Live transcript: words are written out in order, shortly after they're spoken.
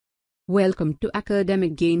Welcome to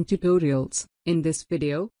Academic Gain Tutorials. In this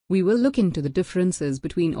video, we will look into the differences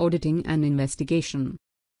between auditing and investigation.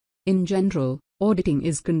 In general, auditing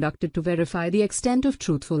is conducted to verify the extent of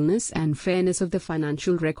truthfulness and fairness of the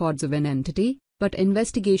financial records of an entity, but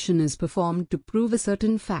investigation is performed to prove a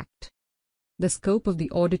certain fact. The scope of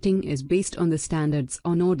the auditing is based on the standards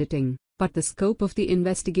on auditing, but the scope of the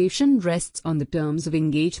investigation rests on the terms of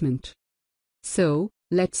engagement. So,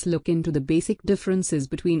 let's look into the basic differences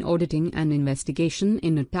between auditing and investigation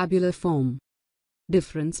in a tabular form.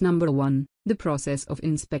 Difference number 1. The process of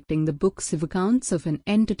inspecting the books of accounts of an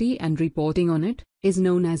entity and reporting on it is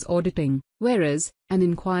known as auditing, whereas an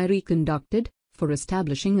inquiry conducted for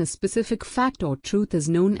establishing a specific fact or truth is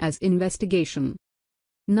known as investigation.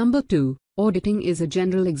 Number 2. Auditing is a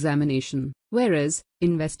general examination, whereas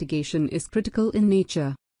investigation is critical in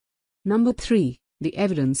nature. Number 3. The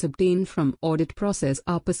evidence obtained from audit process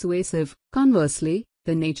are persuasive. Conversely,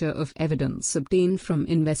 the nature of evidence obtained from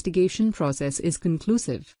investigation process is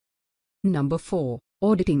conclusive. Number 4.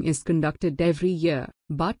 Auditing is conducted every year,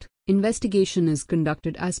 but investigation is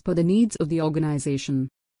conducted as per the needs of the organization.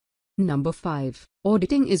 Number 5.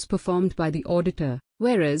 Auditing is performed by the auditor,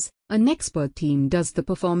 whereas an expert team does the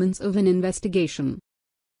performance of an investigation.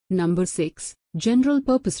 Number 6. General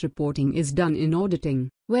purpose reporting is done in auditing,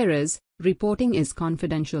 whereas reporting is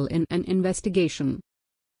confidential in an investigation.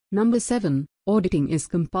 Number 7. Auditing is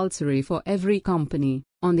compulsory for every company.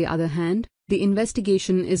 On the other hand, the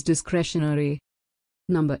investigation is discretionary.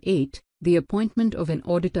 Number 8. The appointment of an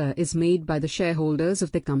auditor is made by the shareholders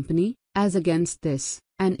of the company. As against this,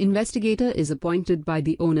 an investigator is appointed by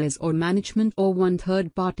the owners or management or one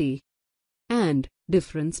third party. And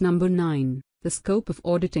difference number 9. The scope of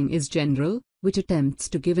auditing is general, which attempts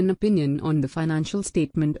to give an opinion on the financial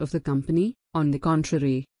statement of the company. On the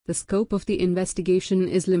contrary, the scope of the investigation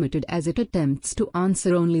is limited as it attempts to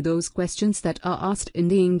answer only those questions that are asked in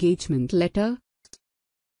the engagement letter,